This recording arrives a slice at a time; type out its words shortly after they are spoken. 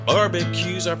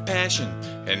Barbecue's our passion,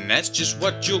 and that's just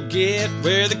what you'll get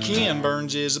where the Ken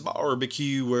Burns is a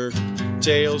barbecuer.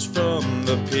 Tales from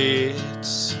the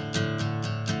pits.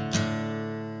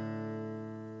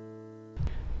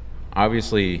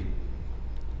 Obviously,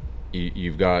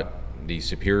 you've got the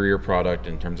superior product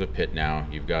in terms of pit now.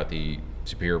 You've got the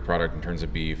superior product in terms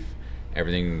of beef.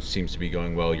 Everything seems to be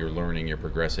going well. You're learning, you're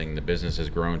progressing. The business has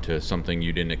grown to something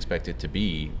you didn't expect it to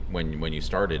be when you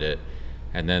started it.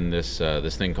 And then this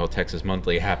thing called Texas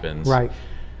Monthly happens. Right.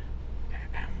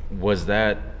 Was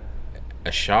that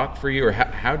a shock for you, or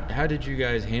how did you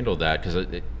guys handle that?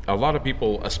 Because a lot of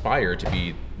people aspire to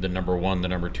be the number one, the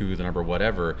number two, the number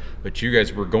whatever, but you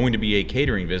guys were going to be a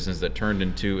catering business that turned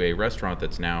into a restaurant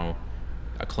that's now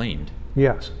acclaimed.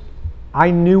 Yes.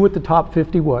 I knew what the top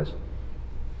 50 was.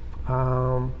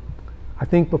 I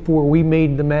think before we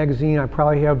made the magazine, I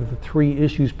probably have the 3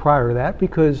 issues prior to that,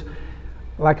 because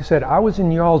like I said, I was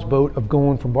in y'all's boat of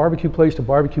going from barbecue place to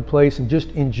barbecue place and just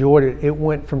enjoyed it. It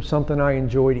went from something I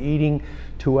enjoyed eating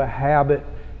to a habit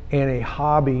and a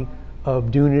hobby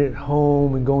of doing it at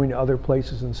home and going to other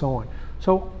places and so on.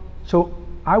 So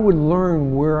I would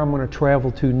learn where I'm going to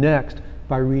travel to next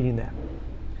by reading that.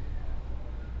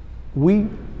 We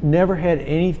never had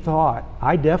any thought,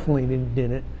 I definitely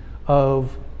didn't,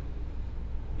 of,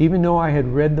 even though I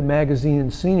had read the magazine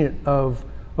and seen it, of,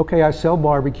 okay, I sell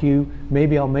barbecue,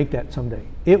 maybe I'll make that someday.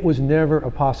 It was never a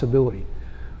possibility.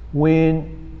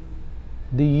 When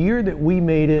the year that we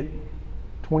made it,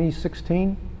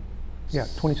 2016? Yeah,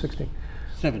 2016.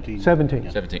 17. 17.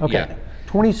 Yeah. 17, Okay. yeah.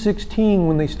 2016,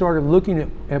 when they started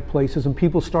looking at places and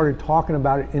people started talking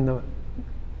about it in the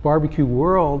barbecue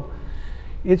world,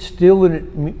 it still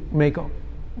didn't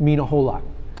mean a whole lot.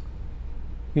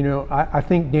 You know, I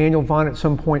think Daniel Vaughn at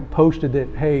some point posted that,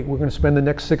 hey, we're going to spend the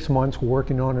next 6 months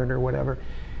working on it or whatever.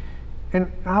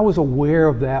 And I was aware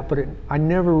of that, but I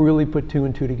never really put 2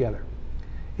 and 2 together.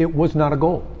 It was not a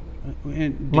goal.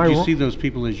 And did you see those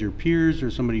people as your peers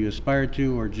or somebody you aspired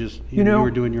to, or just you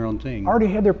were doing your own thing? I already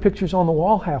had their pictures on the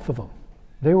wall, half of them.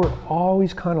 They were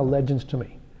always kind of legends to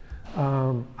me.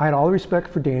 I had all the respect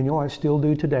for Daniel, I still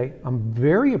do today. I'm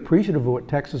very appreciative of what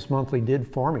Texas Monthly did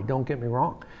for me, don't get me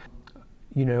wrong.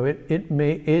 You know,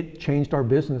 it changed our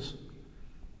business.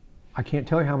 I can't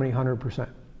tell you how many 100%.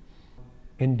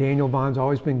 And Daniel Vaughn's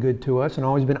always been good to us and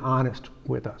always been honest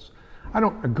with us. I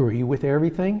don't agree with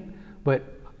everything, but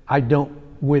I don't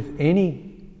with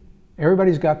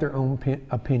everybody's got their own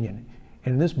opinion.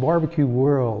 And in this barbecue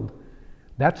world,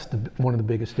 that's one of the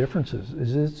biggest differences,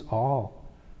 is it's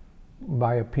all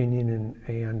by opinion,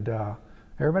 and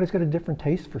everybody's got a different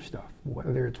taste for stuff,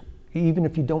 whether it's, even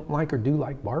if you don't like or do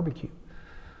like barbecue.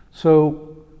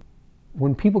 So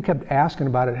when people kept asking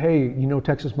about it, hey, you know,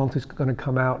 Texas Monthly's going to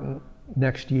come out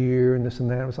next year and this and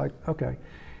that, I was like, okay.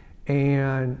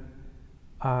 And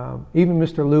even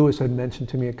Mr. Lewis had mentioned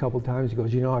to me a couple times, he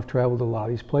goes, you know, I've traveled to a lot of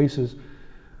these places.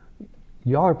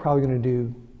 Y'all are probably going to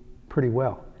do pretty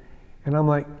well. And I'm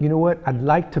like, you know what, I'd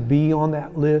like to be on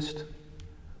that list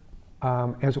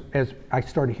as I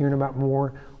started hearing about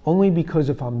more, only because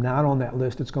if I'm not on that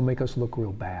list, it's going to make us look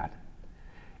real bad.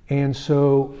 And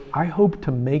so I hope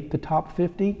to make the top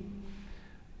 50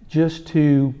 just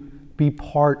to be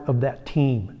part of that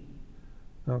team,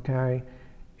 okay?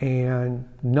 And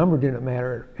number didn't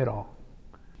matter at all.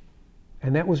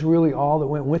 And that was really all that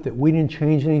went with it. We didn't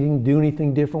change anything, do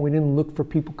anything different. We didn't look for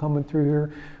people coming through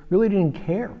here. Really didn't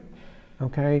care,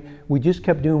 okay? We just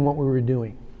kept doing what we were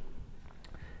doing.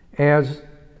 As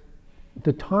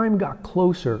the time got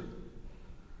closer,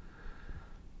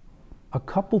 a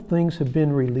couple things have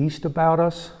been released about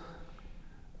us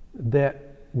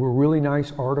that were really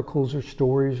nice articles or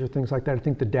stories or things like that. I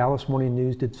think the Dallas Morning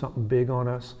News did something big on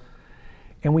us.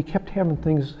 And we kept having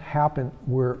things happen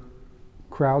where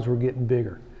crowds were getting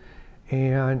bigger.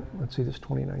 And let's see, this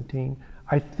 2019.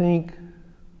 I think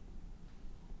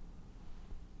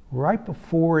right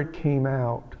before it came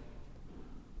out,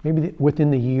 maybe within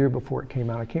the year before it came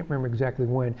out, I can't remember exactly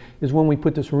when, is when we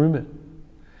put this room in.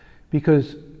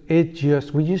 Because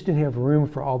we just didn't have room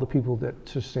for all the people that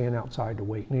just stand outside to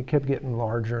wait. And it kept getting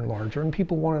larger and larger, and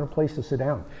people wanted a place to sit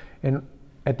down. And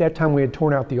at that time we had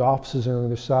torn out the offices on the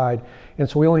other side, and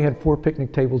so we only had 4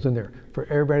 picnic tables in there for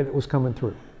everybody that was coming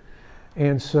through.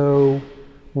 And so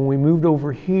when we moved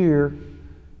over here,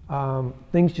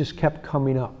 things just kept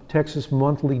coming up. Texas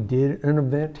Monthly did an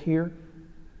event here,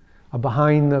 a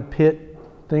behind the pit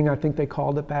thing, I think they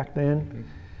called it back then.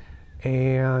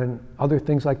 And other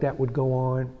things like that would go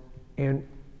on. And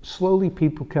slowly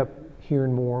people kept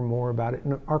hearing more and more about it,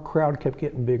 and our crowd kept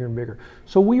getting bigger and bigger.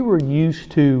 So we were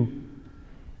used to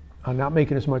not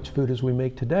making as much food as we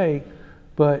make today,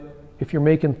 but if you're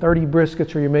making 30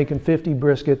 briskets or you're making 50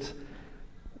 briskets,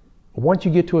 once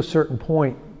you get to a certain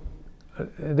point,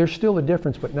 there's still a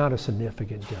difference, but not a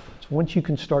significant difference. Once you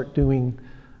can start doing,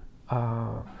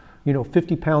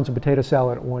 50 pounds of potato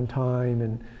salad at one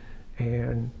time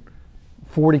and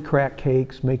 40 crack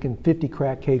cakes, making 50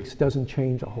 crack cakes doesn't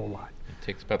change a whole lot. It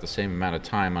takes about the same amount of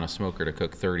time on a smoker to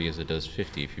cook 30 as it does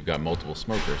 50 if you've got multiple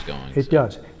smokers going. It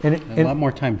does. And a lot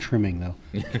more time trimming, though.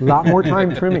 A lot more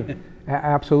time trimming.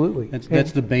 Absolutely.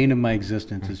 That's the bane of my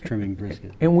existence, is trimming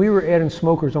brisket. And we were adding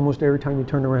smokers almost every time you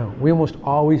turned around. We almost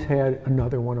always had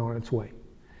another one on its way.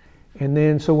 And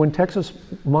then, so when Texas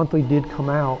Monthly did come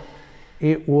out,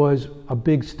 it was a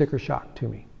big sticker shock to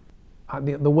me.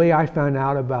 The way I found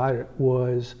out about it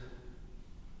was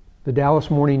the Dallas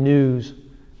Morning News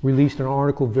released an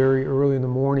article very early in the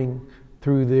morning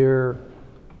through their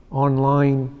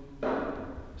online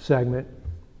segment.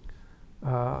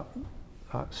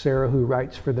 Sarah, who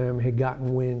writes for them, had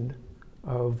gotten wind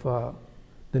of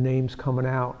the names coming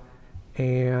out,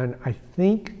 and I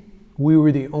think we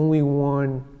were the only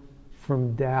one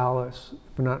from Dallas,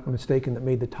 if I'm not mistaken, that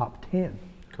made the top 10.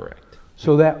 Correct.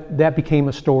 So that became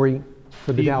a story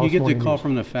for the Dallas You get Morning the call News.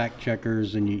 from the fact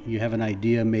checkers, and you have an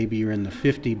idea, maybe you're in the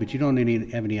 50, but you don't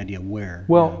have any idea where.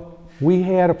 Well, we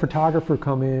had a photographer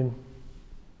come in,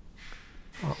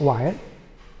 Wyatt,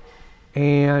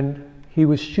 and he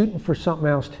was shooting for something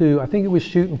else too. I think he was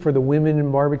shooting for the Women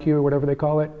in Barbecue or whatever they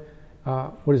call it.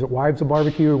 What is it, Wives of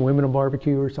Barbecue or Women of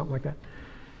Barbecue or something like that.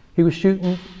 He was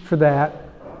shooting for that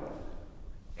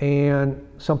and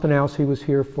something else he was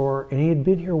here for, and he had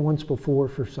been here once before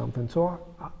for something. So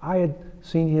I had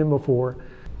seen him before.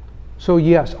 So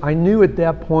yes, I knew at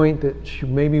that point that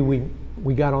maybe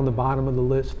we got on the bottom of the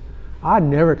list. I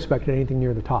never expected anything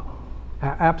near the top. I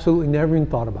absolutely never even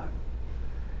thought about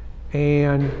it.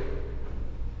 And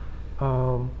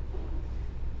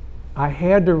I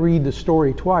had to read the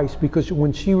story twice, because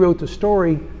when she wrote the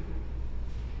story,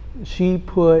 she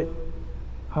put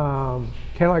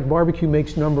Cadillac Barbecue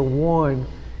makes #1,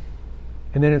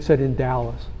 and then it said in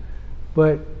Dallas.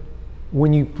 But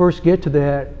when you first get to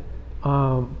that,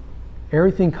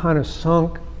 everything kind of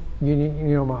sunk,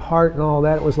 my heart and all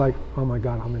that. It was like, oh my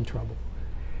God, I'm in trouble.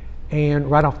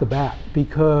 And right off the bat,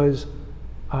 because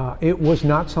it was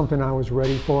not something I was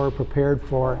ready for, prepared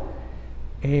for.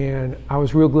 And I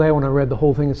was real glad when I read the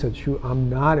whole thing and said, shoot, I'm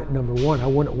not at #1. I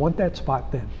wouldn't want that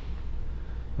spot then.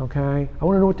 Okay? I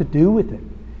want to know what to do with it.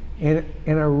 And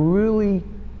I really,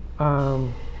 I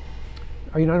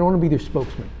don't want to be their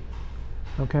spokesman.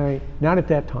 Okay? Not at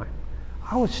that time.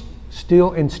 I was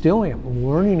still am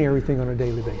learning everything on a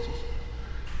daily basis.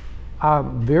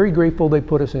 I'm very grateful they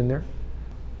put us in there.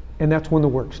 And that's when the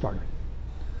work started.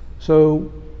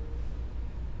 So,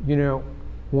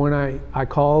 when I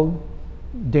called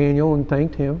Daniel and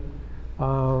thanked him,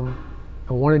 and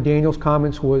one of Daniel's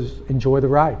comments was, enjoy the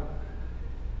ride.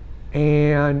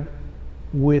 And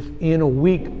within a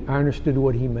week, I understood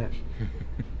what he meant.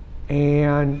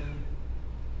 and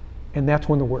that's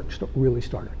when the work really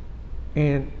started.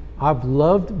 And I've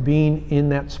loved being in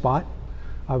that spot.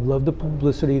 I've loved the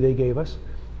publicity they gave us.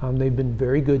 They've been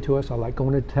very good to us. I like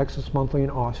going to Texas Monthly in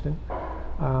Austin.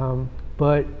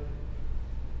 But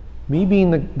me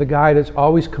being the guy that's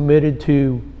always committed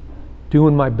to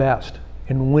doing my best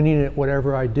and winning at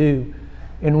whatever I do,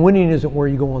 and winning isn't where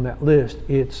you go on that list,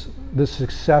 it's the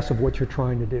success of what you're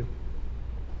trying to do.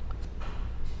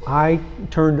 I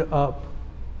turned up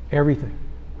everything.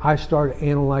 I started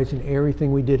analyzing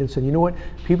everything we did and said, you know what,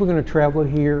 people are going to travel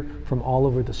here from all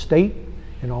over the state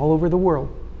and all over the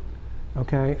world.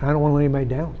 Okay, I don't want to let anybody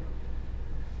down.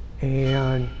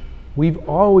 And we've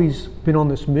always been on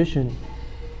this mission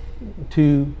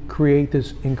to create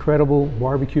this incredible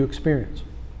barbecue experience.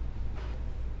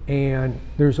 And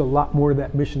there's a lot more to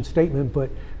that mission statement,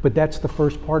 but that's the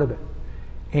first part of it.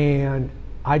 And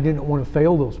I didn't want to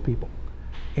fail those people.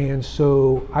 And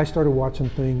so I started watching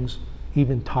things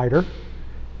even tighter.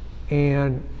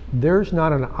 And there's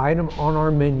not an item on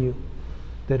our menu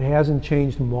that hasn't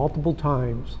changed multiple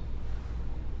times.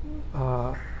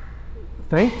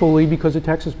 Thankfully, because of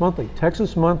Texas Monthly.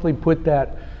 Texas Monthly put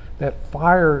that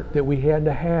fire that we had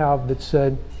to have that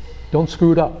said, don't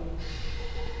screw it up.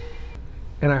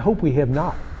 And I hope we have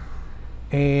not.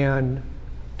 And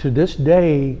to this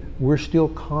day, we're still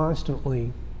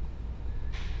constantly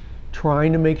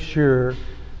trying to make sure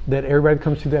that everybody that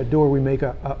comes through that door, we make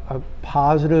a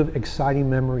positive, exciting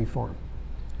memory for them.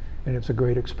 And it's a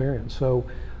great experience. So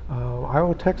I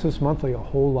owe Texas Monthly a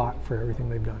whole lot for everything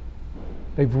they've done.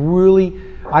 They've really,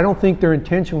 I don't think their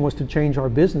intention was to change our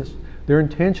business. Their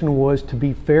intention was to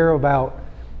be fair about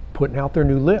putting out their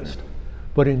new list.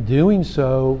 But in doing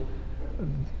so,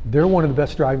 they're one of the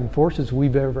best driving forces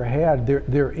we've ever had.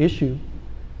 Their issue,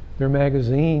 their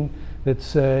magazine that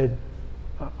said,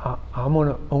 I'm going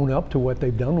to own up to what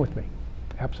they've done with me.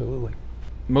 Absolutely.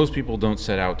 Most people don't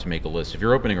set out to make a list. If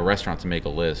you're opening a restaurant to make a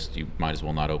list, you might as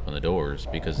well not open the doors,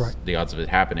 because the odds of it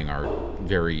happening are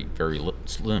very, very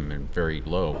slim and very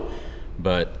low.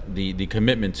 But the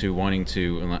commitment to wanting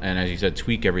to, and as you said,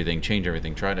 tweak everything, change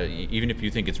everything, try to, even if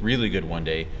you think it's really good one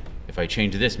day, if I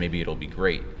change this, maybe it'll be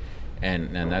great.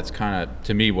 And that's kind of,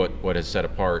 to me, what has set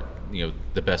apart,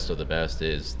 the best of the best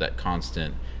is that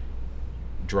constant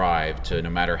drive to, no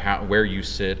matter where you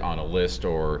sit on a list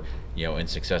or in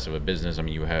success of a business. I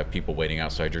mean, you have people waiting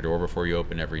outside your door before you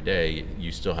open every day.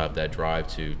 You still have that drive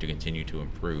to continue to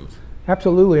improve.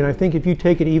 Absolutely, and I think if you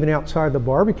take it even outside the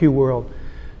barbecue world,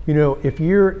 if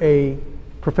you're a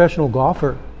professional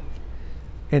golfer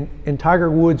and Tiger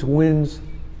Woods wins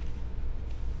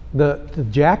the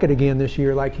jacket again this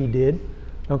year like he did,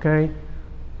 okay,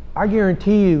 I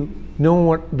guarantee you, knowing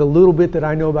what the little bit that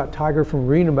I know about Tiger from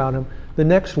reading about him, the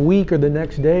next week or the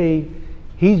next day,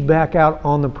 he's back out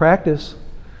on the practice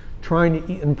trying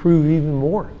to improve even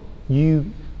more.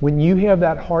 When you have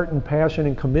that heart and passion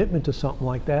and commitment to something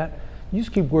like that, you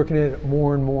just keep working at it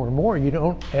more and more and more. You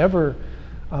don't ever,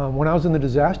 when I was in the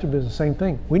disaster business, same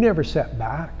thing. We never sat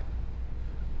back.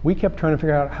 We kept trying to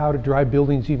figure out how to drive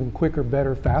buildings even quicker,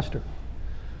 better, faster.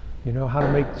 How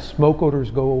to make smoke odors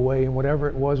go away and whatever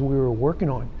it was we were working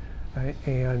on. Right?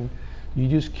 And you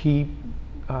just keep,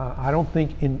 I don't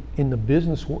think in the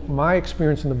business, my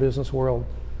experience in the business world,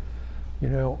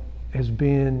 has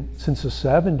been, since the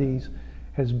 70s,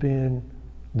 has been,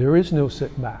 there is no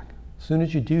sitting back. As soon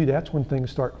as you do, that's when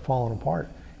things start falling apart.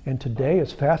 And today,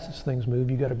 as fast as things move,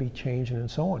 you got to be changing and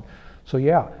so on. So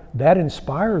yeah, that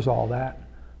inspires all that.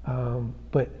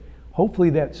 But hopefully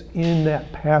that's in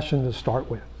that passion to start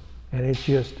with. And it's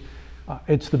just,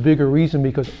 it's the bigger reason,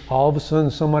 because all of a sudden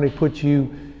somebody puts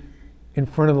you in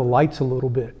front of the lights a little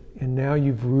bit, and now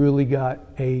you've really got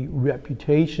a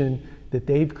reputation that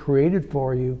they've created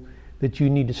for you that you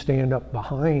need to stand up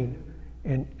behind,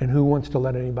 and who wants to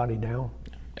let anybody down?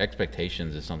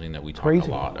 Expectations is something that we talk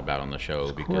a lot about on the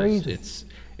show, because it's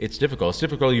difficult. It's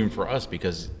difficult even for us,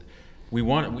 because we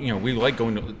like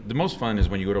going to, the most fun is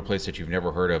when you go to a place that you've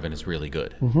never heard of and it's really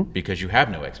good, because you have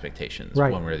no expectations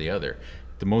one way or the other.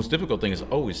 The most difficult thing is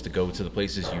always to go to the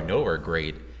places are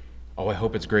great. Oh, I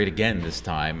hope it's great again this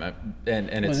time, and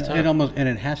it's tough. And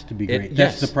it has to be great.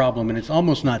 That's the problem, and it's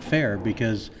almost not fair,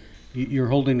 because you're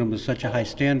holding them to such a high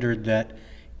standard that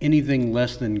anything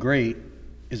less than great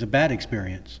is a bad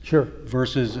experience. Sure.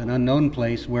 Versus an unknown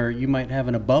place where you might have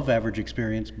an above average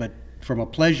experience, but from a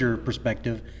pleasure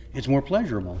perspective, it's more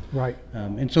pleasurable. Right.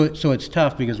 And so it's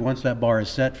tough, because once that bar is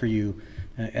set for you,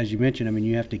 as you mentioned, I mean,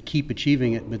 you have to keep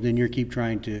achieving it, but then you keep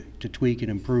trying to tweak and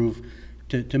improve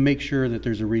to make sure that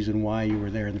there's a reason why you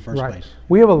were there in the first place.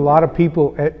 We have a lot of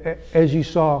people, as you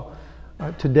saw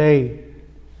today,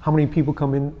 how many people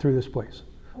come in through this place.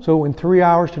 So in 3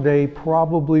 hours today,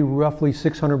 probably roughly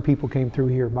 600 people came through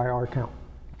here by our count.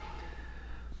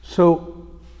 So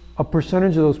a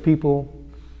percentage of those people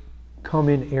come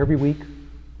in every week.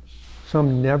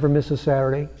 Some never miss a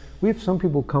Saturday. We have some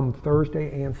people come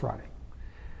Thursday and Friday.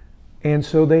 And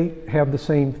so they have the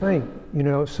same thing,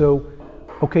 so,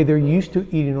 okay, they're used to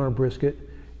eating our brisket,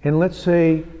 and let's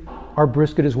say our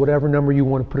brisket is whatever number you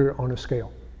want to put it on a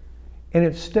scale. And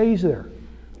it stays there.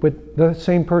 But the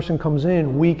same person comes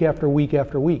in week after week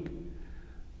after week.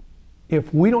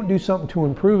 If we don't do something to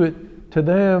improve it, to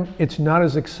them, it's not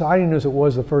as exciting as it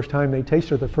was the first time they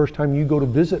taste it, the first time you go to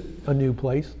visit a new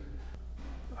place.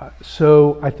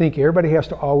 So I think everybody has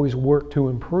to always work to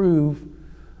improve.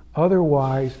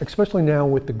 Otherwise, especially now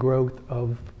with the growth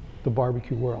of the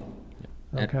barbecue world.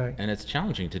 Okay. And it's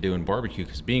challenging to do in barbecue,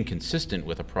 because being consistent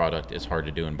with a product is hard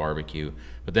to do in barbecue.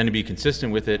 But then to be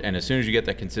consistent with it, and as soon as you get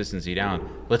that consistency down,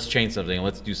 let's change something and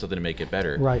let's do something to make it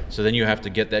better. Right. So then you have to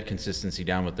get that consistency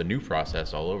down with the new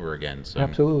process all over again. So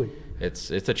absolutely.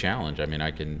 It's a challenge. I mean,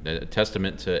 I can, a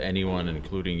testament to anyone,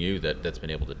 including you, that's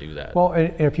been able to do that. Well,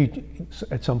 and if you,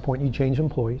 at some point, you change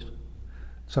employees.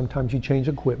 Sometimes you change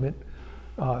equipment.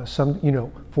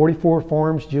 44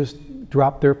 farms just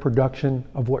dropped their production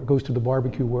of what goes to the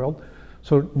barbecue world.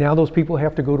 So now those people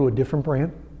have to go to a different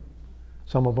brand.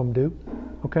 Some of them do.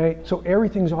 Okay, so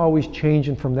everything's always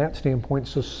changing from that standpoint.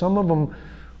 So some of them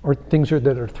are things that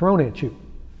are thrown at you.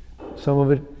 Some of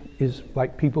it is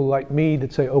like people like me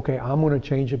that say, okay, I'm going to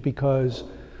change it because,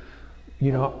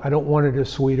 I don't want it as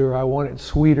sweeter. I want it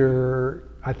sweeter.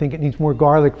 I think it needs more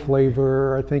garlic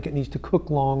flavor. I think it needs to cook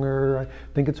longer.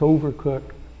 I think it's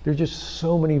overcooked. There's just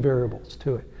so many variables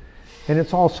to it. And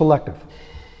it's all selective.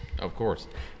 Of course,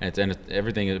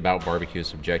 everything about barbecue is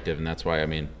subjective, and that's why, I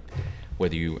mean,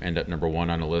 whether you end up number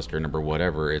one on a list or number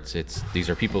whatever, it's these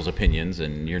are people's opinions,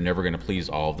 and you're never going to please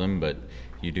all of them, but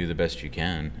you do the best you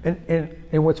can.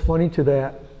 And what's funny to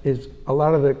that is a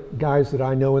lot of the guys that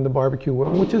I know in the barbecue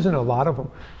world, which isn't a lot of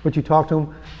them, but you talk to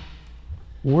them,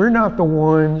 we're not the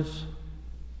ones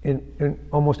in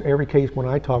almost every case when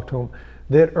I talk to them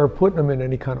that are putting them in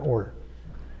any kind of order.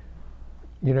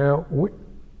 You know,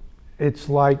 it's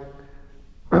like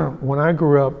when I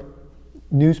grew up,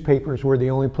 newspapers were the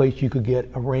only place you could get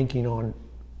a ranking on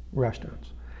restaurants.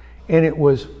 And it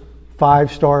was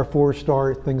 5-star,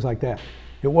 4-star, things like that.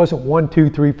 It wasn't 1, 2,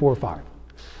 3, 4, 5.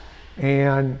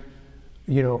 And,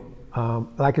 you know,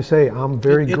 like I say, I'm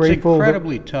very grateful. It's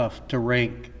incredibly tough to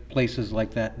rank places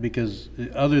like that because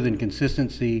other than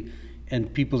consistency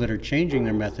and people that are changing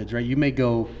their methods, right? You may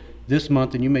go this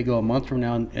month and you may go a month from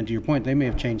now, and to your point, they may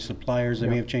have changed suppliers, they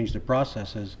may have changed their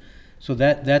processes. So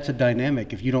that's a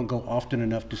dynamic if you don't go often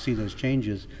enough to see those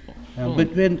changes. And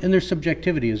there's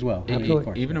subjectivity as well.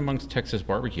 Even amongst Texas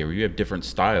barbecue, where you have different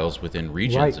styles within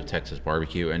regions of Texas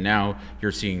barbecue, and now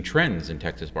you're seeing trends in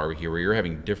Texas barbecue where you're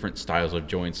having different styles of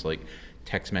joints, like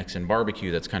Tex-Mex and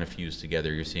barbecue that's kind of fused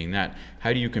together. You're seeing that.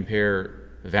 How do you compare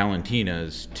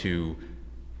Valentina's to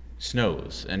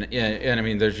Snow's? And I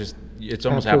mean, it's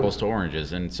almost apples to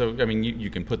oranges. And so, I mean,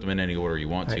 you can put them in any order you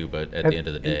want to, but at the end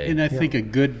of the day. And I think a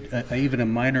good, even a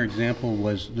minor example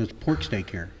was the pork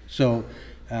steak here. So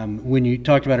when you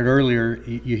talked about it earlier,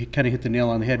 you kind of hit the nail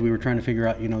on the head. We were trying to figure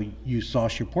out, you know, you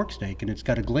sauce your pork steak and it's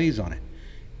got a glaze on it.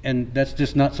 And that's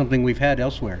just not something we've had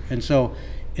elsewhere. And so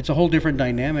it's a whole different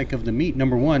dynamic of the meat.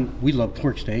 Number one, we love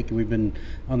pork steak. We've been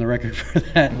on the record for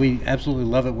that. We absolutely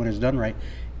love it when it's done right.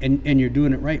 And you're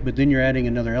doing it right, but then you're adding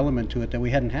another element to it that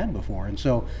we hadn't had before. And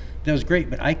so that was great,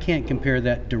 but I can't compare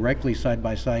that directly side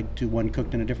by side to one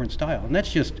cooked in a different style. And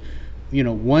that's just, you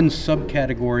know, one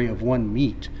subcategory of one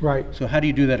meat. Right. So how do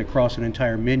you do that across an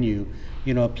entire menu?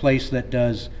 You know, a place that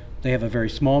they have a very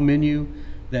small menu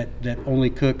that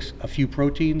only cooks a few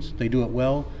proteins, they do it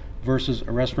well, versus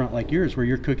a restaurant like yours where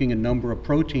you're cooking a number of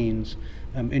proteins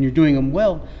and you're doing them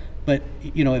well. But,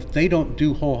 you know, if they don't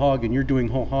do whole hog and you're doing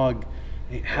whole hog,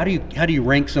 how do you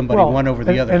rank somebody one over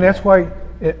the other? And that's why,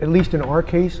 at least in our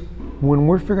case, when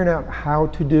we're figuring out how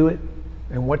to do it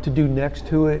and what to do next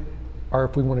to it, or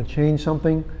if we want to change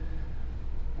something,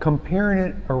 comparing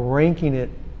it or ranking it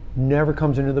never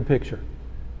comes into the picture.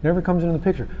 Never comes into the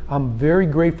picture. I'm very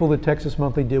grateful that Texas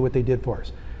Monthly did what they did for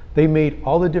us. They made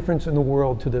all the difference in the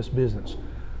world to this business.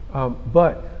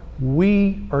 But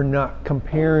we are not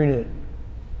comparing it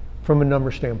from a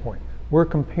number standpoint. We're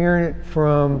comparing it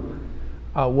from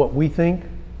what we think.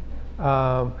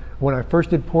 When I first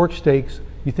did pork steaks,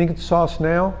 you think it's sauce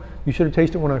now? You should have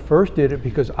tasted it when I first did it,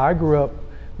 because I grew up,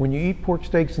 when you eat pork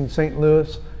steaks in St.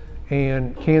 Louis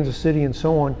and Kansas City and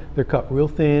so on, they're cut real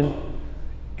thin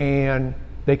and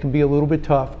they can be a little bit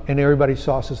tough, and everybody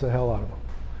sauces the hell out of them.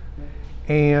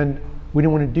 And we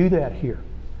didn't want to do that here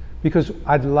because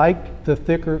I'd like the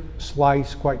thicker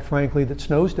slice, quite frankly, that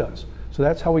Snow's does. So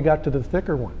that's how we got to the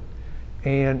thicker one.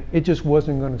 And it just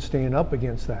wasn't going to stand up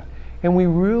against that. And we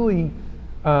really,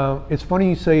 it's funny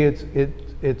you say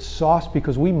it's sauce,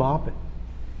 because we mop it.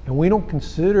 And we don't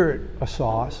consider it a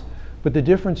sauce, but the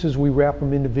difference is we wrap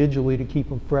them individually to keep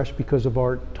them fresh because of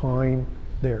our time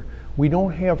there. We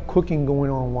don't have cooking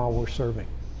going on while we're serving.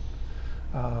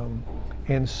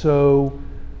 And so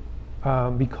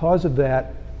because of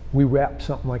that, we wrap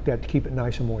something like that to keep it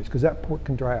nice and moist, because that pork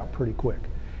can dry out pretty quick.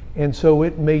 And so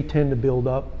it may tend to build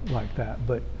up like that,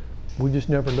 but we just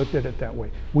never looked at it that way.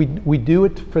 We do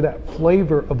it for that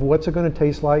flavor of what's it going to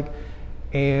taste like,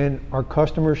 and our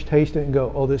customers taste it and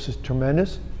go, oh, this is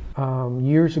tremendous.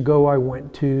 Years ago, I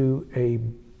went to a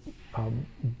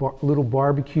little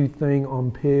barbecue thing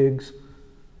on pigs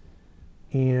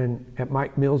at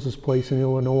Mike Mills's place in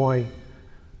Illinois.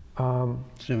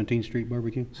 17th Street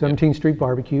Barbecue? 17th Street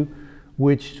Barbecue,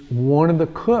 which one of the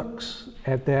cooks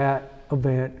at that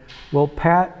event, well,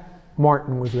 Pat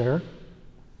Martin was there.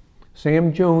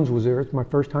 Sam Jones was there. It's my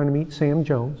first time to meet Sam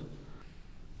Jones.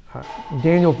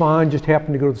 Daniel Vaughn just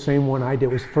happened to go to the same one I did.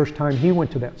 It was the first time he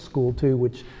went to that school too,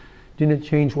 which didn't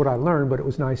change what I learned, but it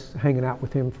was nice hanging out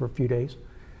with him for a few days.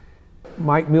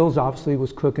 Mike Mills obviously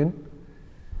was cooking.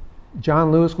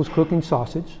 John Lewis was cooking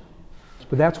sausage.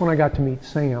 But that's when I got to meet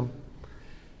Sam.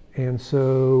 And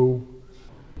so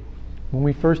when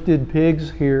we first did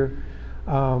pigs here,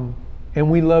 and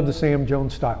we love the Sam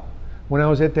Jones style. When I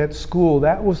was at that school,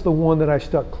 that was the one that I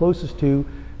stuck closest to,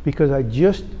 because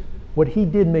what he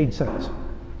did made sense.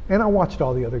 And I watched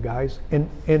all the other guys,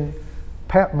 and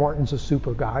Pat Martin's a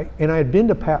super guy. And I had been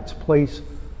to Pat's place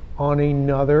on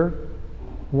another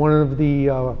one of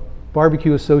the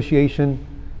Barbecue Association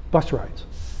bus rides.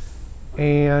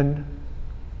 And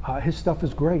his stuff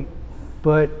is great,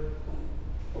 but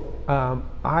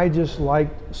I just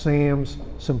liked Sam's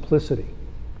simplicity.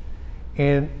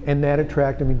 And that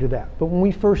attracted me to that. But when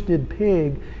we first did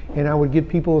pig, and I would give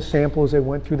people a sample as they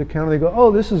went through the counter, they go,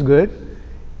 oh, this is good.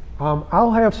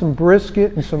 I'll have some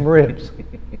brisket and some ribs.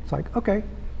 It's like, okay,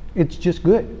 it's just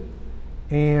good.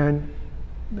 And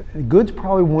good's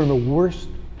probably one of the worst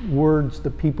words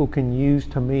that people can use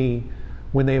to me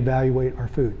when they evaluate our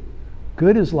food.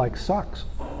 Good is like sucks,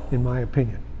 in my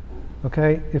opinion.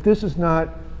 Okay? If this is not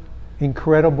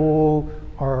incredible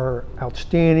or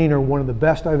outstanding or one of the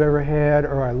best I've ever had,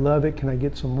 or I love it, can I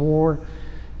get some more,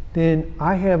 then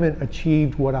I haven't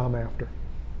achieved what I'm after.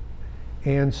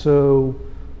 And so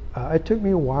it took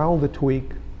me a while to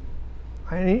tweak.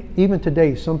 Even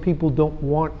today, some people don't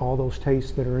want all those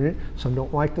tastes that are in it. Some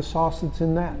don't like the sauce that's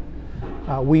in that.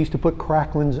 We used to put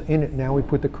cracklins in it. Now we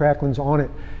put the cracklins on it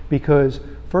because,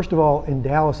 first of all, in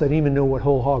Dallas, they didn't even know what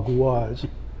whole hog was.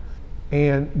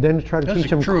 And then to try to teach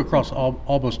them. That's true across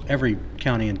almost every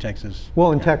county in Texas.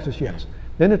 Well, in Texas, yes.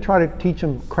 Then to try to teach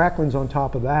them cracklins on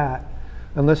top of that,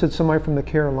 unless it's somebody from the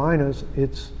Carolinas,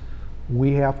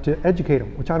 we have to educate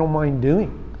them, which I don't mind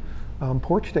doing.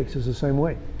 Pork steaks is the same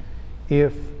way.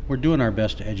 We're doing our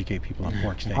best to educate people on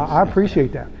pork steaks. I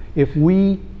appreciate that. If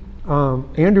we,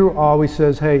 Andrew always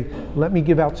says, hey, let me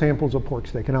give out samples of pork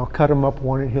steak, and I'll cut them up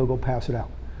one and he'll go pass it out.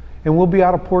 And we'll be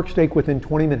out of pork steak within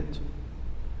 20 minutes.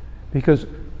 Because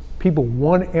people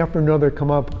one after another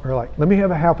come up are like, let me have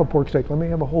a half a pork steak, let me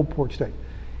have a whole pork steak.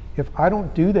 If I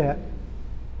don't do that,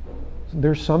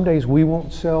 there's some days we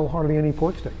won't sell hardly any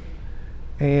pork steak.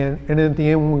 And then at the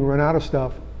end when we run out of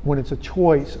stuff, when it's a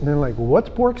choice, and they're like, well, what's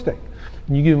pork steak?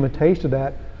 And you give them a taste of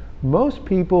that. Most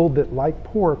people that like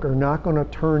pork are not going to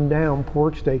turn down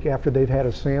pork steak after they've had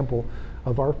a sample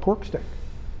of our pork steak.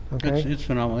 Okay? It's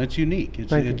phenomenal. It's unique.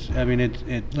 Thank you. I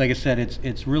mean, like I said,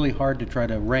 it's really hard to try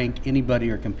to rank anybody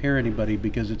or compare anybody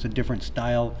because it's a different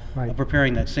style of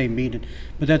preparing that same meat.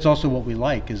 But that's also what we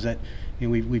like is that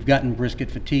we've gotten brisket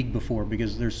fatigue before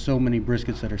because there's so many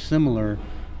briskets that are similar.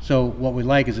 So what we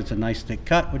like is it's a nice thick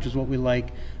cut, which is what we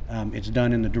like. It's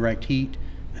done in the direct heat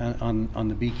on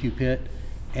the BQ pit.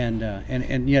 And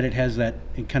yet it has that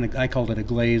I called it a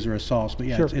glaze or a sauce, but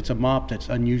yeah, sure. It's a mop that's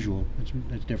unusual.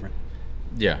 It's different.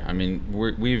 Yeah, I mean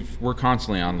we're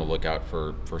constantly on the lookout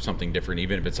for something different,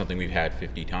 even if it's something we've had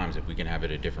 50 times. If we can have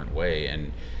it a different way,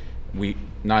 and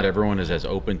not everyone is as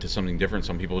open to something different.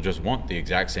 Some people just want the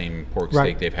exact same pork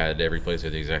steak they've had every place, or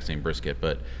the exact same brisket,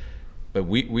 but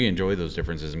we enjoy those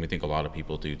differences, and we think a lot of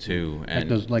people do too.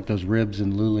 And like those ribs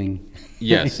and luling.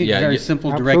 Yes, yeah, very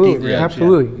simple direct heat ribs.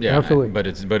 Absolutely, yeah. Absolutely.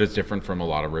 But it's different from a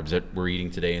lot of ribs that we're eating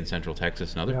today in Central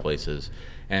Texas and other places.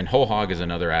 And whole hog is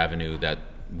another avenue that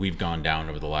we've gone down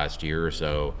over the last year or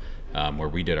so, where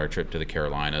we did our trip to the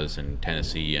Carolinas and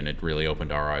Tennessee, and it really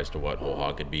opened our eyes to what whole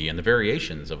hog could be and the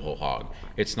variations of whole hog.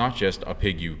 It's not just a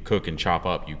pig you cook and chop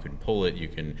up. You can pull it, you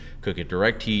can cook it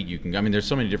direct heat, there's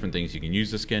so many different things. You can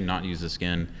use the skin, not use the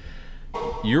skin.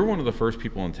 You're one of the first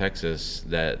people in Texas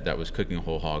that was cooking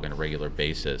whole hog on a regular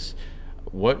basis.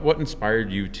 What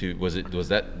inspired you to, was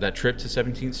that trip to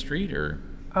 17th Street or?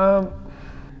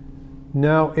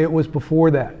 No, it was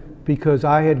before that, because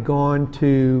I had gone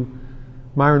to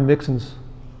Myron Mixon's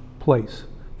place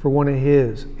for one of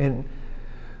his, and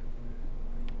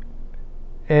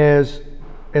as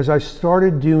I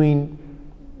started doing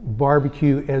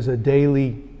barbecue as a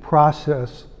daily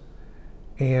process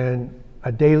and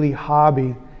a daily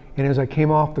hobby, and as I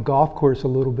came off the golf course a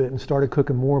little bit and started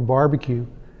cooking more barbecue,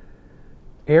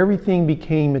 everything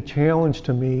became a challenge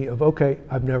to me of, okay,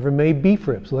 I've never made beef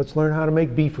ribs, let's learn how to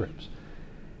make beef ribs.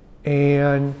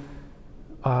 And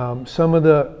some of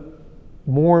the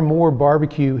more and more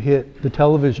barbecue hit the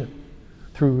television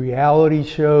through reality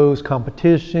shows,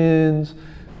 competitions,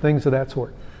 things of that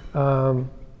sort. I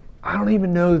don't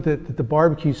even know that the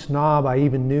barbecue snob, I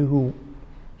even knew who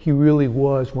he really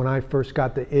was when I first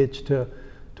got the itch to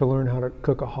learn how to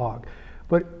cook a hog.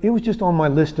 But it was just on my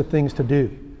list of things to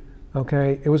do,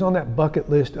 okay? It was on that bucket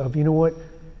list of, you know what,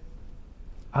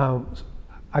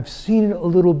 I've seen it a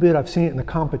little bit, I've seen it in the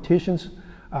competitions.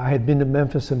 I had been to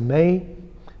Memphis in May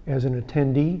as an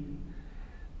attendee,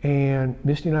 and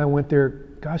Misty and I went there,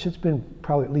 gosh, it's been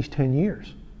probably at least 10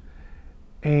 years.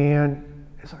 And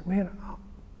it's like, man,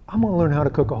 I'm gonna learn how to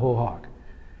cook a whole hog.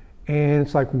 And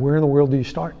it's like, where in the world do you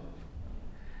start?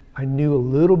 I knew a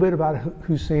little bit about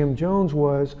who Sam Jones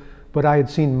was, but I had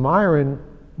seen Myron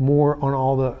more on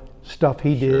all the stuff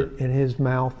he did in his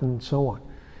mouth and so on.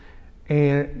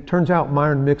 And it turns out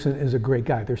Myron Mixon is a great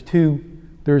guy. There's two,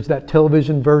 there's that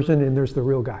television version and there's the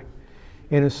real guy.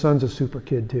 And his son's a super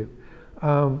kid too.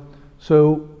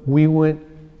 So we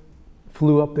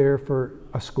flew up there for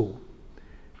a school.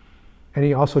 And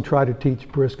he also tried to teach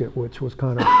brisket, which was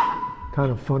kind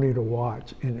of funny to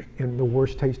watch, and the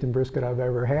worst tasting brisket I've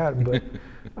ever had. But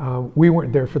we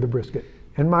weren't there for the brisket.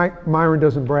 And Myron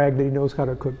doesn't brag that he knows how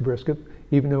to cook brisket,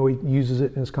 even though he uses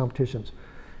it in his competitions.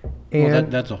 And Well,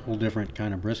 that's a whole different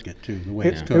kind of brisket too, the way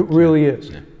it's it cooked. really is.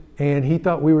 And he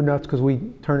thought we were nuts because we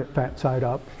turn it fat side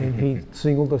up, and he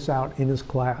singled us out in his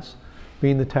class,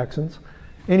 being the Texans.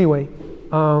 Anyway,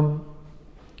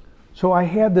 so I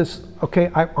had this,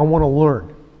 okay, I want to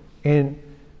learn. And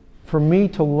for me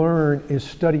to learn is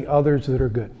study others that are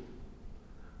good.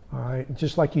 All right,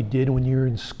 just like you did when you were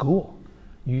in school.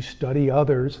 You study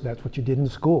others, that's what you did in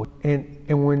school. And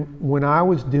when I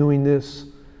was doing this,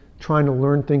 trying to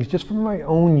learn things just for my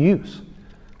own use,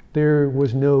 there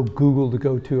was no Google to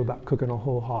go to about cooking a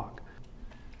whole hog.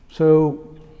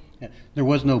 So Yeah. There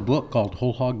was no book called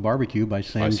Whole Hog Barbecue by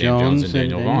Sam Sam Jones and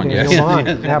Daniel Vaughn, yes. Daniel Vaughn,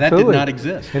 that did absolutely. not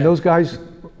exist. And those guys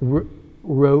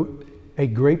wrote a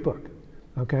great book,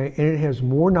 okay? And it has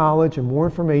more knowledge and more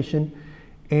information,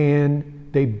 and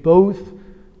they both,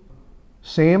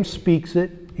 Sam speaks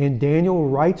it and Daniel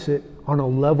writes it on a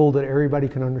level that everybody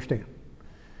can understand.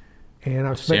 And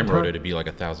I've spent Sam wrote time- it to be like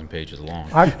 1,000 pages long.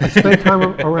 I spent time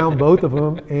around both of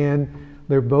them, and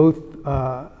they're both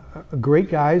great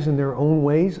guys in their own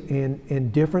ways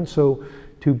and different. So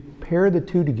to pair the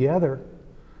two together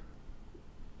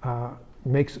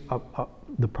makes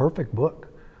the perfect book.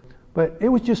 But it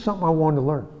was just something I wanted to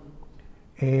learn.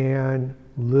 And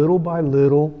little by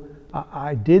little,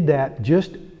 I did that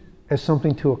just as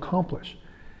something to accomplish.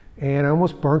 And I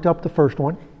almost burnt up the first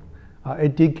one.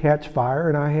 It did catch fire,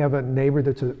 and I have a neighbor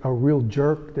that's a real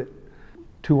jerk that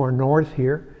to our north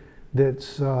here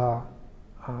that's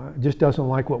just doesn't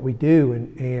like what we do.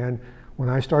 And when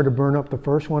I started to burn up the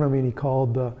first one, I mean, he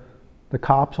called the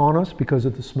cops on us because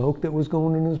of the smoke that was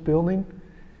going in his building.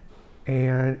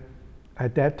 And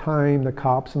at that time, the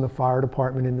cops and the fire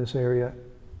department in this area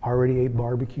already ate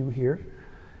barbecue here.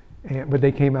 But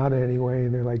they came out anyway,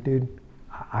 and they're like, dude,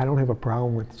 I don't have a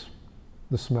problem with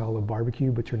the smell of barbecue,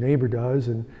 but your neighbor does.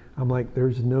 And I'm like,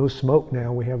 there's no smoke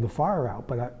now, we have the fire out.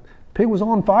 But pig was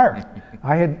on fire.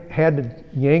 I had to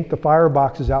yank the fire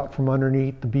boxes out from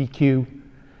underneath the BQ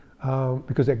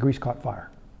because that grease caught fire.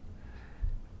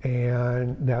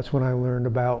 And that's when I learned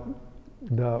about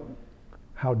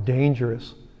how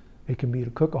dangerous it can be to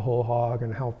cook a whole hog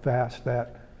and how fast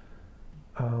that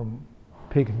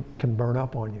pig can burn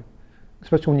up on you,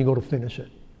 especially when you go to finish it.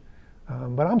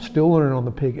 But I'm still learning on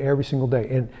the pig every single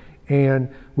day. And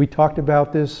we talked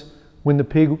about this when the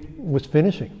pig was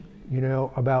finishing,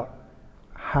 about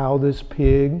how this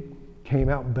pig came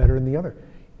out better than the other,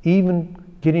 even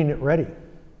getting it ready.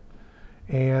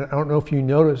 And I don't know if you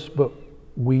noticed, but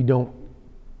we don't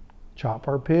chop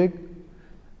our pig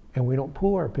and we don't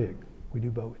pull our pig. We do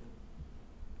both.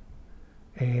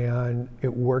 And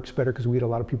it works better because we had a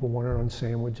lot of people want it on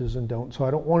sandwiches and don't. So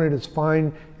I don't want it as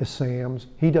fine as Sam's.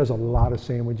 He does a lot of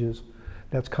sandwiches.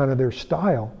 That's kind of their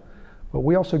style. But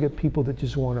we also get people that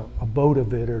just want a boat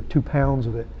of it or 2 pounds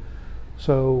of it.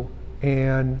 So,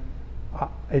 and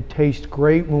it tastes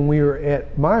great. When we were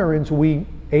at Myron's, we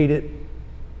ate it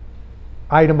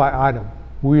item by item.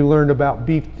 We learned about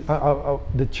beef,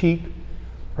 the cheek,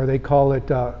 or they call it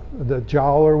the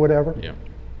jowl or whatever. Yeah.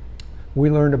 We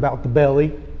learned about the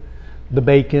belly, the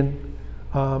bacon,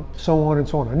 so on and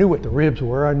so on. I knew what the ribs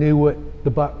were. I knew what the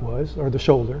butt was, or the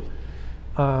shoulder.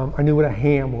 I knew what a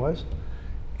ham was.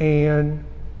 And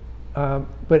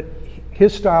but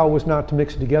his style was not to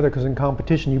mix it together because in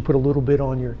competition you put a little bit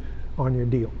on your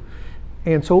deal.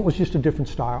 And so it was just a different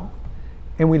style.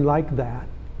 And we liked that.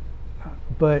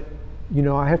 But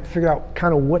I have to figure out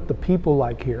kind of what the people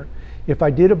like here. If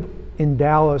I did in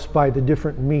Dallas by the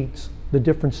different meats, the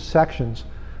different sections.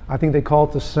 I think they call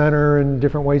it the center in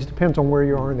different ways. It depends on where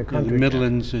you are in the country. The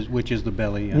Midlands, which is the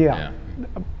belly. Yeah.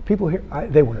 People here,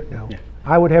 they wouldn't know. Yeah.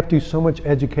 I would have to do so much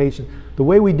education. The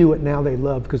way we do it now, they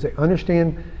love because they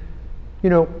understand.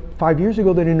 5 years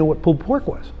ago, they didn't know what pulled pork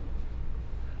was.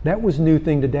 That was a new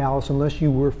thing to Dallas unless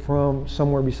you were from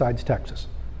somewhere besides Texas.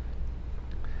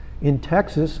 In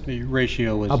Texas, The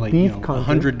ratio was A like beef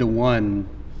 100 to 1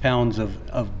 pounds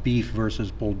of beef versus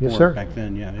pulled pork yes, sir. back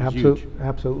then. Yeah, it was huge.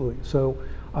 Absolutely. So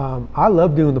I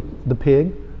love doing the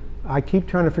pig. I keep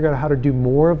trying to figure out how to do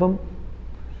more of them.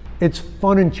 It's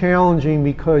fun and challenging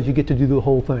because you get to do the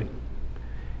whole thing.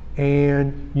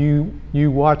 And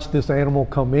you watch this animal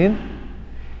come in,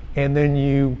 and then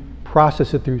you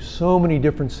process it through so many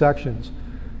different sections.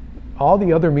 All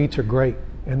the other meats are great,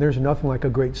 and there's nothing like a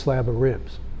great slab of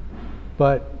ribs.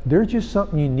 But there's just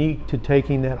something unique to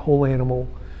taking that whole animal.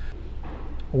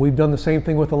 We've done the same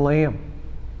thing with a lamb.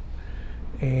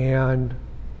 And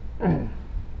a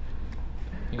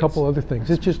couple other things.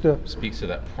 It's just a speaks to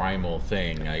that primal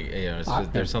thing.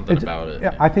 There's something about it.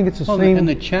 Yeah, I think it's the Well, same. and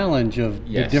the challenge of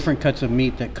the Yes. different cuts of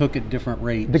meat that cook at different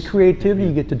rates. The creativity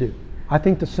you get to do. I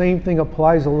think the same thing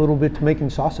applies a little bit to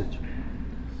making sausage.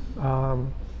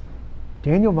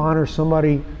 Daniel Vonner,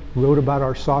 somebody wrote about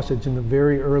our sausage in the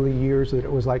very early years that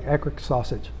it was like Eckrich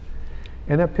sausage.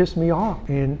 And that pissed me off.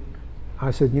 And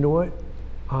I said, you know what?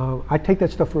 I take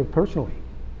that stuff real personally.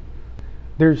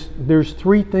 There's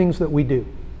three things that we do.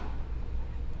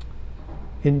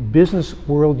 In business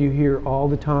world, you hear all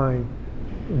the time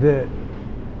that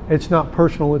it's not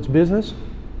personal, it's business.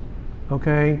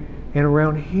 Okay? And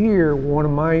around here, one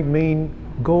of my main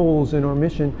goals in our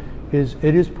mission is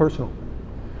it is personal.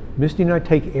 Misty and I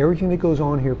take everything that goes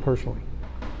on here personally.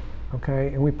 Okay?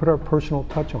 And we put our personal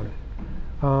touch on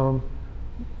it.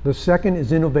 The second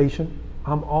is innovation.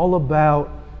 I'm all about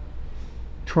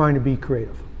trying to be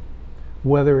creative.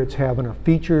 Whether it's having a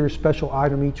feature, special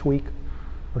item each week,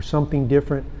 or something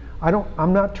different.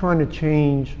 I'm not trying to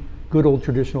change good old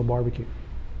traditional barbecue.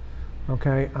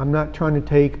 Okay, I'm not trying to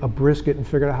take a brisket and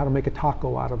figure out how to make a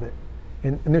taco out of it.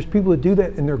 And there's people that do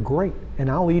that and they're great, and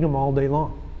I'll eat them all day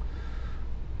long.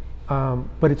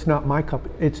 But it's not my cup.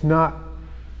 It's not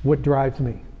what drives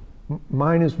me.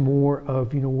 Mine is more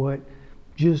of, you know what,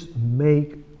 just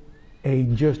make a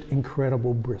just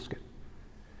incredible brisket.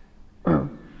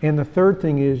 And the third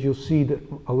thing is you'll see that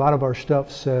a lot of our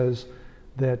stuff says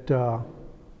that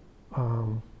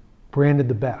branded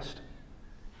the best.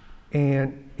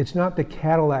 And it's not that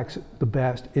Cadillac's the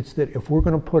best, it's that if we're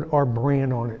going to put our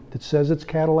brand on it that says it's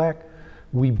Cadillac,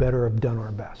 we better have done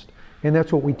our best. And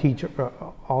that's what we teach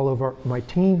all of my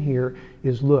team here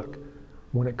is, look,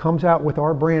 when it comes out with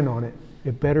our brand on it,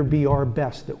 it better be our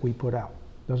best that we put out.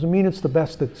 Doesn't mean it's the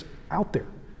best that's out there,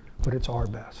 but it's our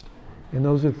best. And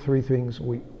those are the three things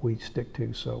we stick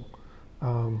to. So,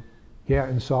 yeah,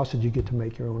 and sausage, you get to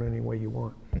make your own any way you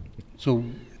want. So,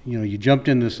 you jumped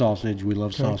into sausage. We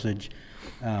love sausage.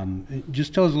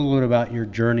 Just tell us a little bit about your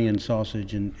journey in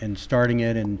sausage and starting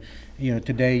it. And,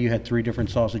 today you had 3 different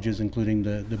sausages, including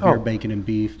the beer, bacon, and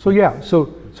beef. So, yeah, so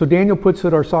Daniel puts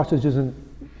that our sausage isn't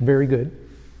very good.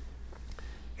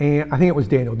 And I think it was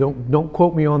Daniel. Don't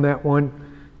quote me on that one.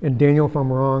 And Daniel, if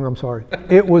I'm wrong, I'm sorry.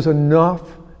 It was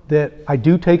enough that I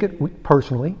do take it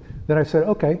personally, that I said,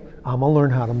 okay, I'm gonna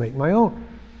learn how to make my own.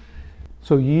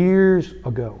 So years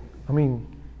ago,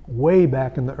 way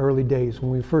back in the early days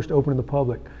when we first opened to the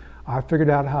public, I figured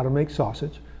out how to make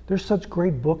sausage. There's such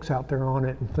great books out there on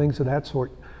it and things of that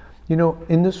sort.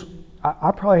 In this,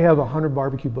 I probably have 100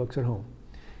 barbecue books at home.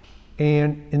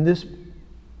 And in this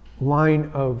line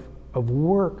of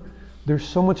work, there's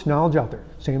so much knowledge out there.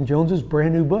 Sam Jones's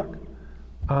brand new book.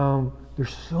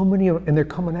 There's so many of them, and they're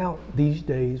coming out these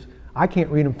days. I can't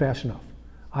read them fast enough.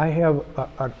 I have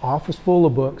an office full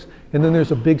of books, and then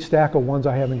there's a big stack of ones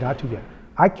I haven't got to yet.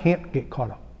 I can't get caught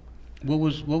up. What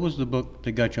was the book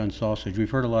that got you on sausage?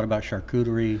 We've heard a lot about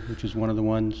charcuterie, which is one of the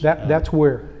ones. That's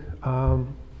where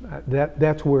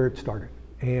it started.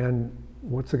 And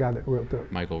what's the guy that wrote the?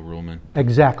 Michael Ruhlman.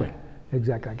 Exactly. I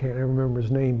can't remember his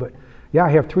name, but yeah, I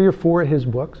have 3 or 4 of his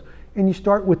books, and you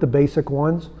start with the basic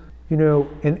ones.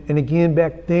 And again,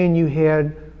 back then you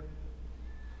had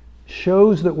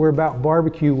shows that were about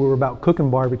barbecue, were about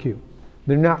cooking barbecue.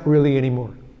 They're not really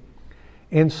anymore.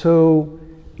 And so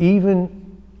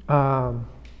even,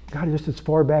 just as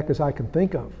far back as I can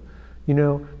think of,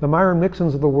 the Myron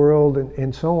Mixons of the world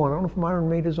and so on. I don't know if Myron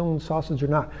made his own sausage or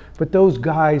not, but those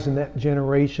guys in that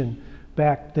generation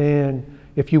back then,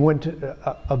 if you went to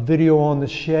a video on the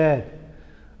Shed,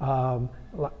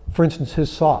 for instance, his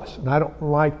sauce, and I don't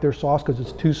like their sauce because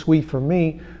it's too sweet for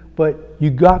me, but you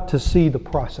got to see the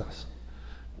process.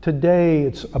 Today,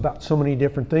 it's about so many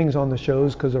different things on the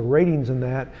shows because of ratings and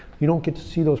that, you don't get to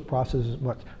see those processes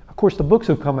much. Of course, the books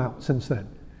have come out since then.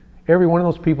 Every one of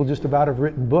those people just about have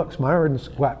written books. Myron's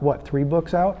what 3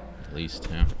 books out? At least,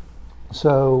 yeah.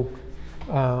 So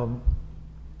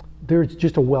there's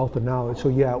just a wealth of knowledge. So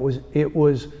yeah, it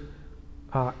was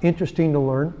interesting to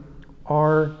learn.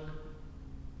 Our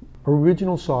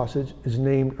original sausage is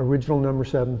named Original Number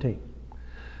 17.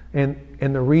 And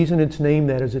the reason it's named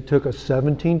that is it took us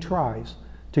 17 tries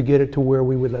to get it to where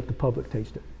we would let the public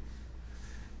taste it.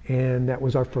 And that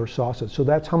was our first sausage. So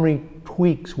that's how many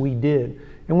tweaks we did.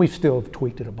 And we still have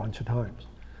tweaked it a bunch of times.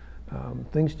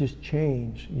 Things just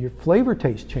change. Your flavor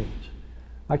taste change.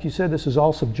 like you said, this is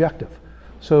all subjective.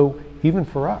 So even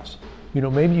for us,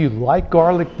 maybe you like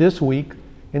garlic this week,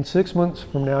 and 6 months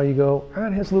from now you go,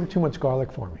 it has a little too much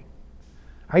garlic for me.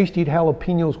 I used to eat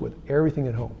jalapenos with everything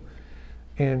at home.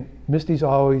 And Misty's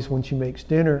always, when she makes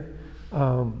dinner,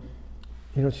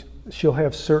 she'll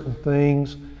have certain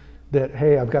things that,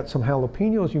 hey, I've got some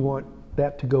jalapenos, you want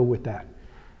that to go with that.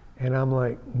 And I'm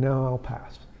like, no, I'll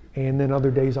pass. And then other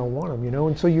days I want them,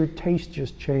 and so your taste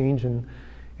just change and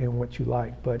what you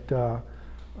like. But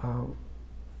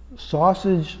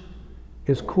sausage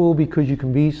is cool because you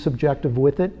can be subjective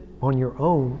with it on your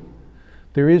own.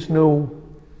 There is a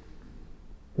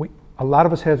lot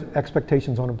of us have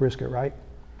expectations on a brisket, right?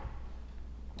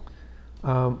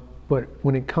 But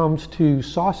when it comes to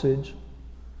sausage,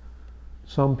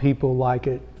 some people like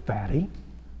it fatty,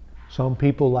 some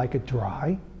people like it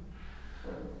dry,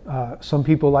 some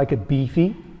people like it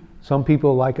beefy, some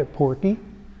people like it porky,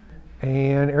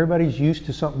 and everybody's used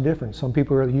to something different. Some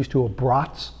people are used to a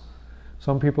brats,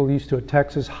 some people are used to a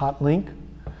Texas hot link.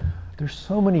 There's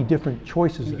so many different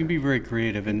choices. You can be very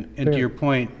creative, and to your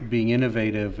point, being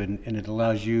innovative, and it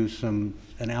allows you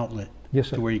an outlet Yes,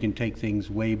 sir. to where you can take things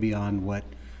way beyond what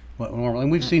normal.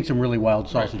 And we've seen some really wild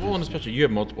sausages. Right. Well, and especially you have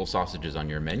multiple sausages on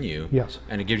your menu. Yes.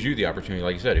 And it gives you the opportunity,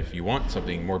 like you said, if you want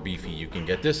something more beefy, you can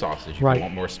get this sausage. If Right. you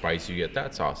want more spice, you get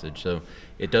that sausage. So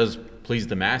it does please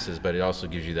the masses, but it also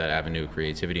gives you that avenue of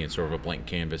creativity and sort of a blank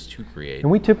canvas to create.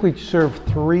 And we typically serve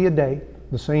 3 a day,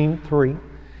 the same 3.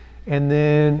 And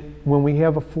then when we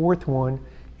have a 4th one,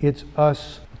 it's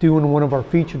us doing one of our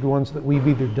featured ones that we've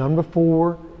either done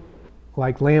before,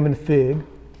 like lamb and fig,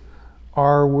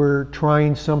 or we're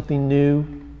trying something new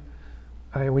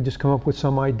and we just come up with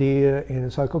some idea and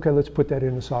it's like, okay, let's put that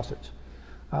in the sausage.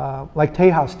 Like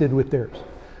Tejas did with theirs.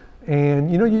 And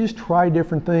you just try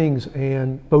different things,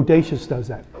 and Bodacious does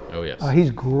that. Oh, yes. He's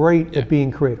great at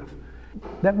being creative.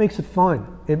 That makes it fun.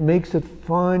 It makes it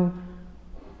fun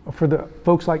for the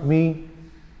folks like me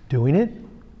doing it,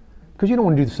 because you don't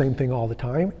want to do the same thing all the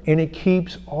time, and it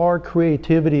keeps our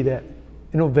creativity, that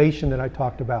innovation that I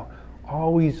talked about,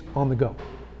 always on the go.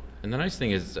 And the nice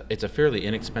thing is it's a fairly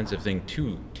inexpensive thing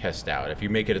to test out. If you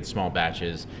make it in small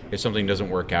batches, if something doesn't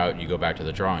work out, you go back to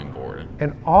the drawing board.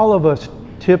 And all of us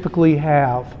typically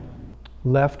have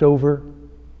leftover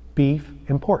beef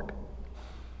and pork.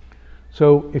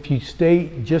 So if you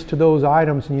stay just to those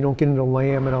items and you don't get into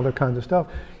lamb and other kinds of stuff,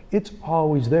 it's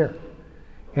always there.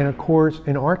 And of course,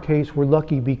 in our case, we're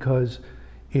lucky because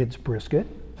it's brisket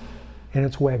and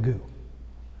it's Wagyu.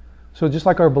 So just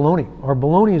like our bologna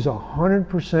is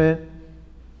 100%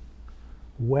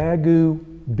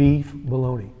 Wagyu beef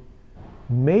bologna.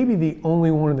 Maybe the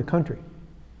only one in the country.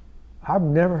 I've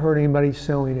never heard anybody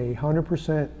selling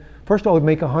 100%. First of all, we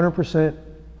make 100%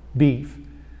 beef,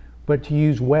 but to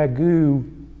use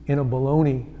Wagyu in a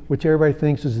bologna, which everybody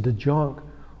thinks is the junk,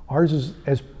 ours is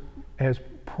as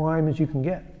prime as you can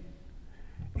get.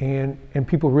 And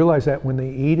people realize that when they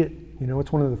eat it,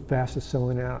 it's one of the fastest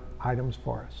selling items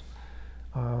for us.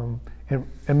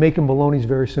 And making bologna is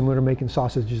very similar to making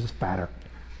sausages, is fatter.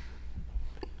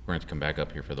 We're going to come back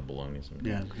up here for the bologna.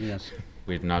 Yeah, yes.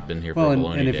 We've not been here for Well, a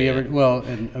bologna and if day you ever, yet. well,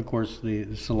 and of course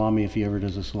the salami, if he ever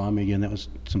does a salami again, that was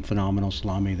some phenomenal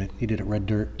salami that he did at Red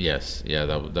Dirt. Yes, yeah,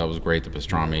 that was great. The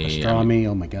pastrami. Pastrami,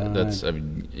 oh my God. That's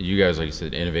you guys, like you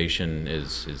said, innovation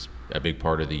is a big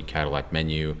part of the Cadillac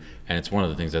menu, and it's one of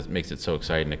the things that makes it so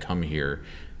exciting to come here.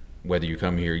 Whether you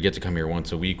come here, you get to come here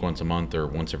once a week, once a month, or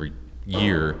once every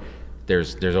year.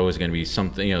 There's always going to be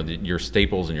something. Your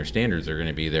staples and your standards are going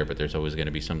to be there, but there's always going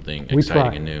to be something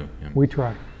exciting and new. Yeah. We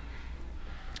try.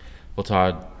 Well,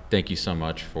 Todd, thank you so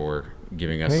much for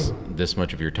giving us this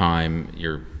much of your time.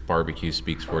 Your barbecue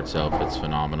speaks for itself. It's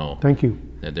phenomenal. Thank you.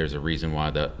 There's a reason why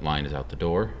that line is out the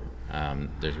door.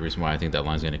 There's a reason why I think that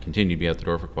line's going to continue to be out the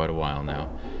door for quite a while now.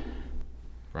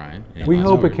 Brian? We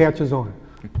hope it catches on.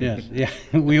 Yes, yeah.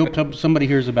 We hope somebody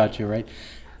hears about you, right?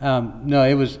 No,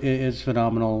 it's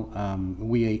phenomenal.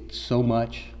 We ate so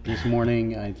much this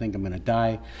morning. I think I'm going to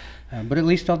die, but at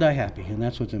least I'll die happy, and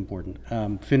that's what's important.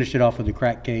 Finished it off with the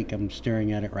crack cake. I'm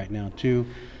staring at it right now too.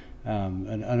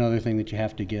 Another thing that you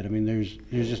have to get. I mean, there's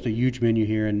just a huge menu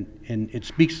here, and it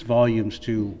speaks volumes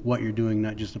to what you're doing,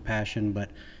 not just the passion, but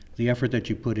the effort that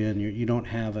you put in. You don't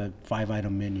have a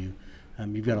 5-item menu.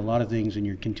 You've got a lot of things, and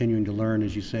you're continuing to learn.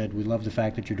 As you said, we love the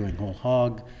fact that you're doing whole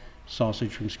hog,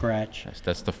 sausage from scratch. Yes,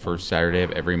 that's the first Saturday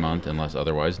of every month, unless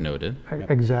otherwise noted.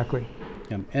 Exactly.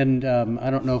 And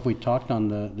I don't know if we talked on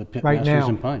the Pitmasters Right now.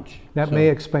 and Punch. That may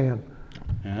expand.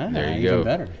 There you even go.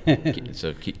 better.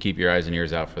 So keep your eyes and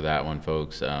ears out for that one,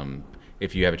 folks.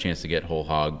 if you have a chance to get whole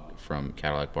hog from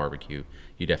Cadillac Barbecue,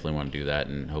 you definitely want to do that,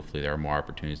 and hopefully there are more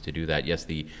opportunities to do that. Yes,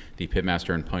 the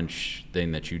Pitmaster and Punch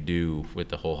thing that you do with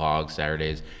the whole hog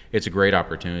Saturdays, it's a great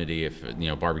opportunity if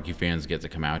barbecue fans get to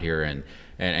come out here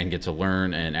and get to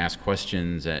learn and ask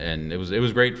questions, and it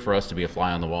was great for us to be a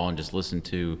fly on the wall and just listen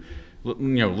to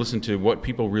what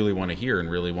people really want to hear and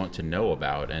really want to know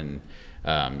about. And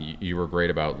you were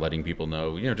great about letting people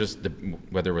know,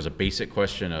 whether it was a basic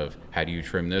question of how do you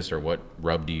trim this or what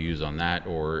rub do you use on that,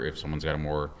 or if someone's got a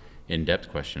more in-depth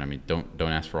question. I mean, don't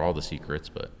ask for all the secrets,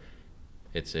 but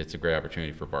it's a great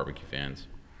opportunity for barbecue fans.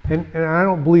 And I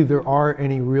don't believe there are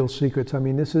any real secrets. I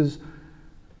mean, this is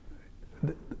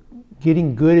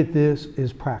getting good at this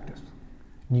is practice.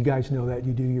 You guys know that.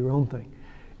 You do your own thing,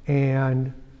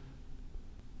 and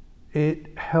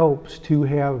it helps to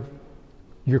have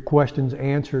your questions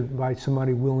answered by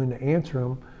somebody willing to answer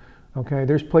them. Okay,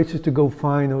 there's places to go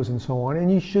find those and so on,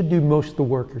 and you should do most of the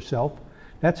work yourself.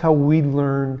 That's how we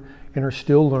learn and are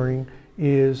still learning,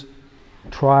 is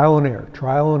trial and error,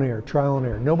 trial and error, trial and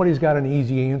error. Nobody's got an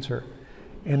easy answer,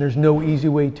 and there's no easy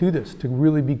way to this. To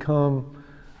really become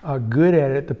good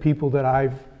at it, the people that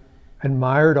I've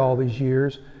admired all these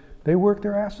years, they work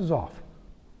their asses off.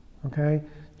 Okay,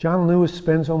 John Lewis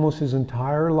spends almost his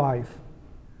entire life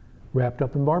wrapped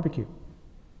up in barbecue.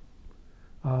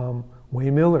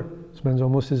 Wayne Miller spends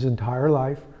almost his entire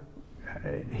life.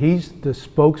 He's the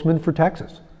spokesman for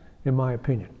Texas, in my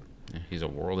opinion. He's a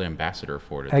world ambassador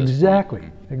for it. Exactly,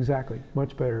 exactly.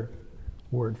 Much better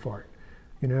word for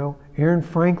it. Aaron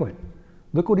Franklin,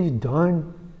 look what he's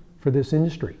done for this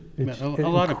industry. It's a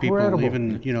lot of people,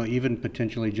 incredible. even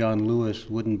potentially John Lewis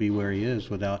wouldn't be where he is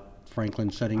without Franklin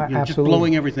setting, just Absolutely.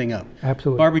 blowing everything up.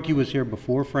 Absolutely. Barbecue was here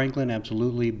before Franklin,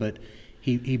 absolutely, but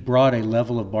he brought a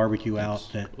level of barbecue out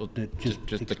that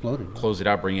just exploded. To close it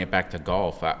out, bringing it back to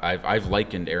golf, I've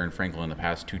likened Aaron Franklin in the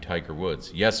past to Tiger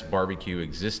Woods. Yes, barbecue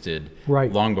existed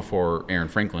long before Aaron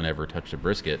Franklin ever touched a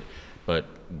brisket, but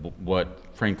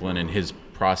what Franklin and his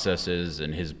processes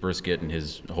and his brisket and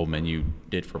his whole menu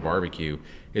did for barbecue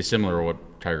is similar to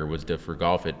what Tiger Woods did for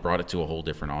golf. It brought it to a whole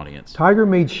different audience. Tiger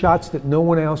made shots that no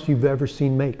one else you've ever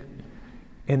seen make,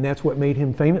 and that's what made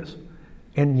him famous.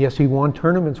 And yes, he won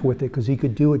tournaments with it because he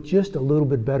could do it just a little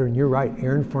bit better. And you're right,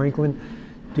 Aaron Franklin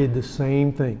did the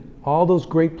same thing. All those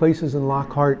great places in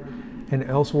Lockhart and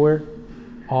elsewhere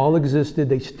all existed.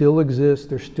 They still exist.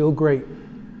 They're still great.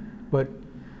 But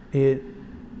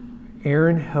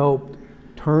Aaron helped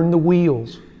turn the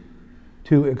wheels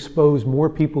to expose more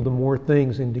people to more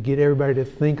things and to get everybody to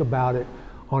think about it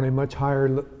on a much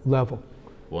higher level.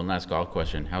 One last golf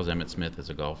question. How's Emmitt Smith as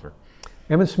a golfer?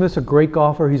 Emmitt Smith's a great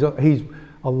golfer. He's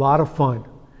a lot of fun.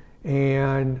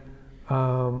 And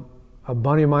a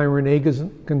buddy of mine, Rene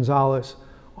Gonzalez,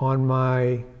 on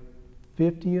my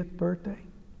 50th birthday,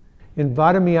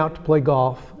 invited me out to play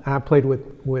golf. And I played with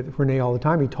Rene all the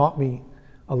time. He taught me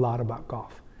a lot about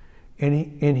golf.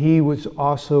 And he was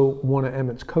also one of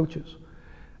Emmitt's coaches.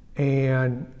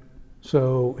 And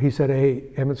so he said, hey,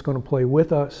 Emmitt's going to play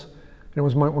with us. And it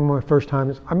was one of my first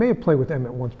times. I may have played with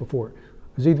Emmitt once before.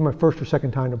 It was either my first or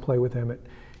second time to play with Emmitt.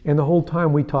 And the whole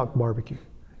time we talked barbecue.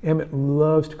 Emmitt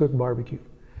loves to cook barbecue.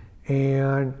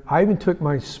 And I even took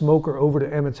my smoker over to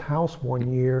Emmitt's house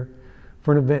one year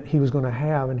for an event he was going to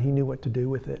have, and he knew what to do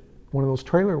with it. One of those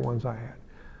trailer ones I had.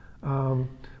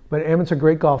 But Emmitt's a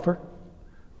great golfer.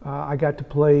 I got to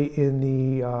play in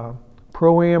the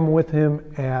Pro-Am with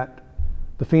him at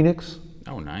the Phoenix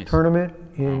tournament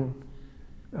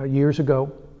years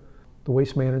ago, the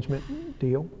waste management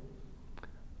deal.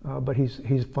 But he's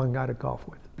a fun guy to golf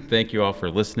with. Thank you all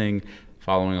for listening,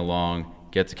 following along.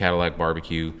 Get to Cadillac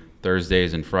Barbecue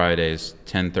Thursdays and Fridays,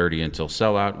 10:30 until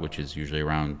sellout, which is usually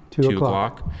around 2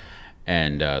 o'clock.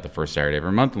 And the first Saturday of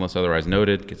every month, unless otherwise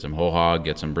noted. Get some whole hog,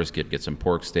 get some brisket, get some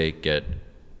pork steak, get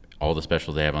all the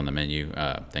specials they have on the menu.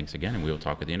 Thanks again, and we will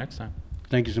talk with you next time.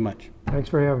 Thank you so much. Thanks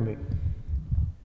for having me.